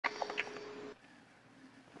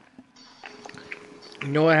You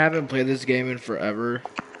know, I haven't played this game in forever.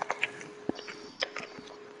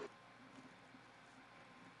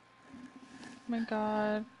 Oh my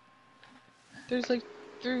god. There's like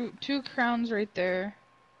two crowns right there.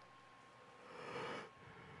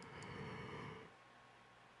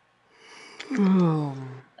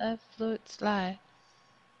 Left foot slide.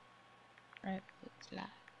 Right foot slide.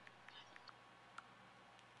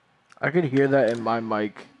 I could hear that in my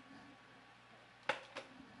mic.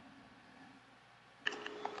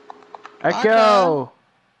 Echo!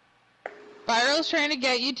 Byro's trying to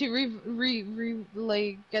get you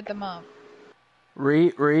to get them up.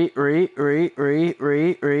 Re.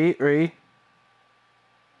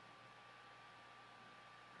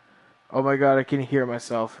 Oh my god, I can hear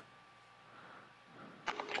myself.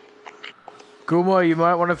 Guma, you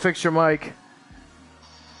might want to fix your mic.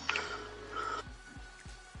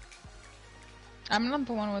 I'm not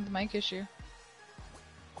the one with the mic issue.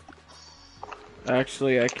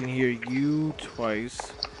 Actually, I can hear you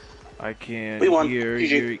twice. I can hear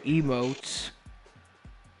your emotes.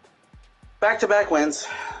 Back-to-back wins.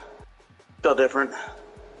 Feel different.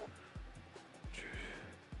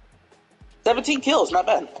 17 kills, not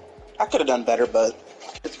bad. I could have done better, but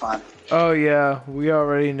it's fine. Oh yeah, we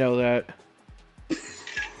already know that.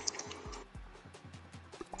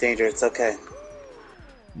 Danger, it's okay.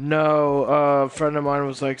 No, a friend of mine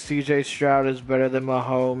was like, CJ Stroud is better than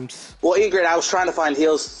Mahomes. Well, Ingrid, I was trying to find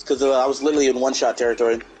heals because I was literally in one-shot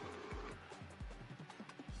territory.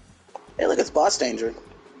 Hey, look, it's boss danger.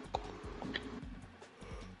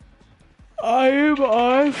 I am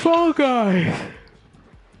on Fall Guys.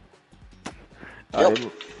 Yep.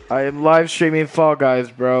 I am live streaming Fall Guys,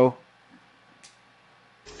 bro.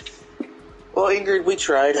 Well, Ingrid, we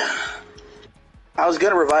tried. I was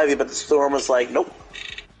gonna revive you, but the storm was like, nope.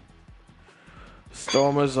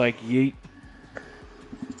 Storm was like, yeet.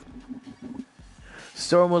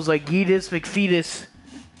 Storm was like, Yeetus McFetus.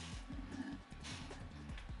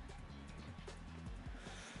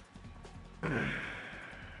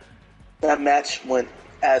 That match went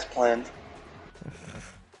as planned.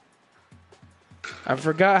 I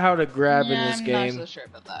forgot how to grab in this game. I'm not so sure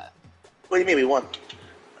about that. What do you mean we won?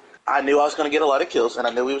 I knew I was gonna get a lot of kills, and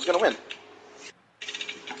I knew we was gonna win.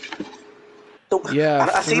 So, yeah,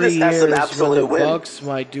 I see this as an absolute win. Bucks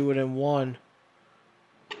might do it in one.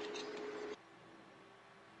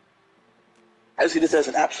 I see this as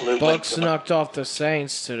an absolute win. Bucks knocked off the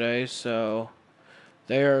Saints today, so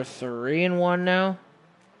they are 3-1 now.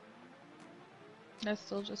 That's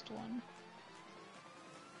still just one.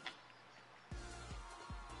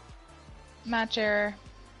 Match error.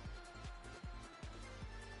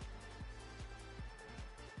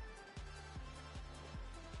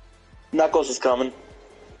 Knuckles is coming.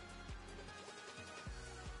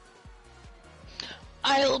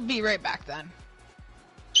 I'll be right back then.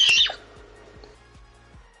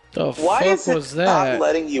 The Why fuck is it was that? not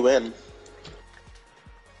letting you in?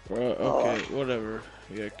 Bro, okay, whatever.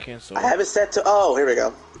 Yeah, cancel. I have it set to. Oh, here we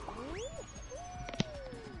go.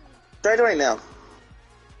 Try doing it now.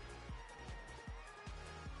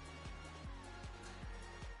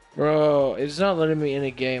 Bro, it's not letting me in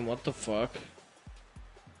a game. What the fuck?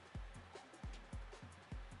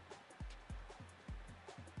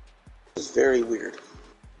 It's very weird.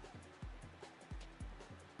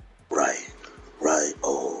 Right,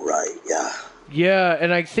 oh, right, yeah. Yeah,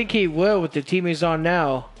 and I think he will with the team he's on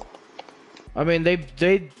now. I mean, they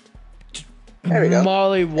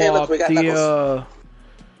mollywalked the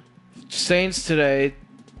Saints today,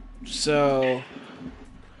 so.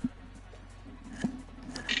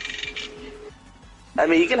 I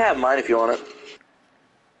mean, you can have mine if you want it.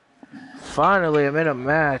 Finally, I'm in a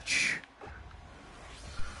match.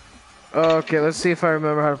 Okay, let's see if I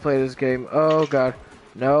remember how to play this game. Oh god.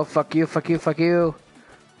 No, fuck you, fuck you, fuck you.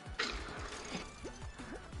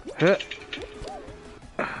 Huh.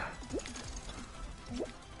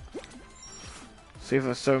 See if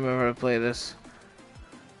I still remember how to play this.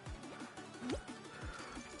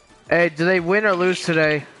 Hey, do they win or lose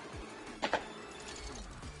today?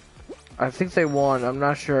 I think they won, I'm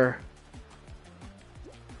not sure.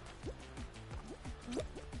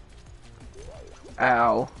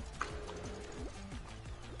 Ow.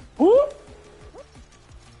 Woo!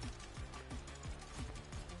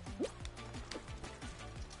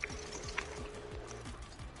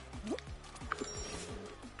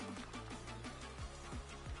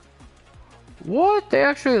 What? They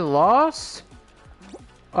actually lost?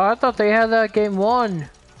 Oh, I thought they had that game won.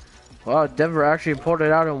 Wow, Denver actually pulled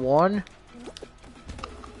it out and won?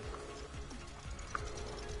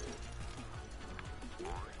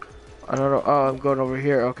 I don't know. Oh, I'm going over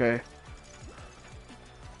here. Okay.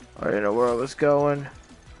 I didn't know where I was going.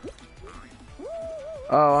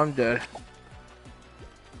 Oh, I'm dead.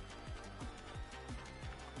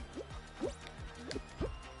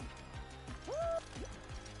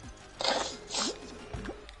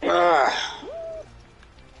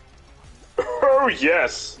 Oh,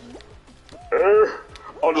 yes.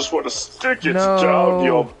 I just want to stick it No. down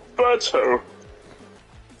your butthole.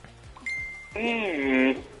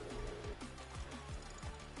 Mmm.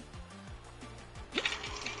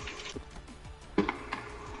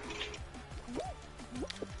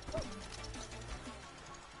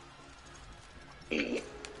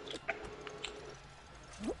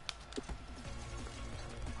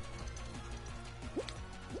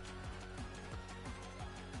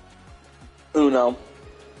 Uno.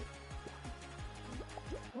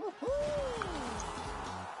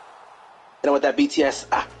 You know what that BTS?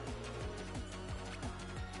 Ah.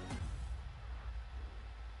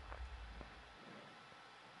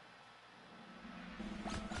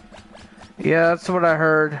 Yeah, that's what I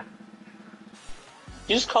heard.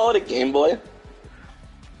 You just call it a Game Boy?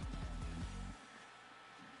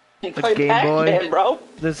 You play Game Boy? Pac-Man, bro.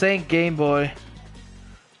 This ain't Game Boy.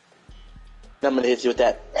 I'm gonna hit you with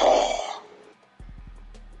that.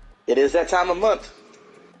 It is that time of month.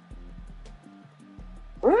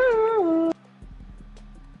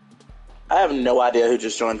 I have no idea who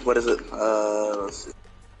just joined. What is it? Let's see.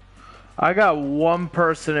 I got one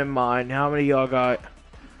person in mind. How many y'all got?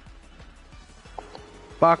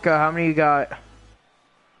 Baka, how many you got?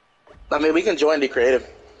 I mean, we can join the creative.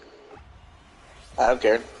 I don't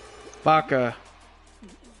care. Baka,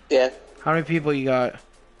 Yeah. how many people you got?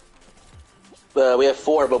 We have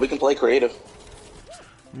 4, but we can play creative.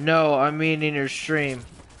 No, I mean in your stream.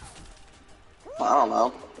 I don't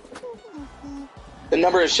know. The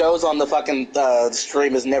number of shows on the fucking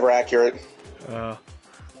stream is never accurate. Well,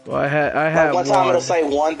 I had One one. time it'll say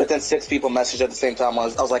 1, but then 6 people message at the same time. I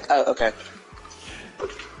was like, oh, okay.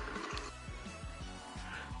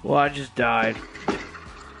 Well, I just died.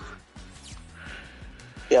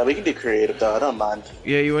 Yeah, we can do creative though. I don't mind.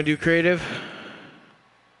 Yeah, you wanna do creative?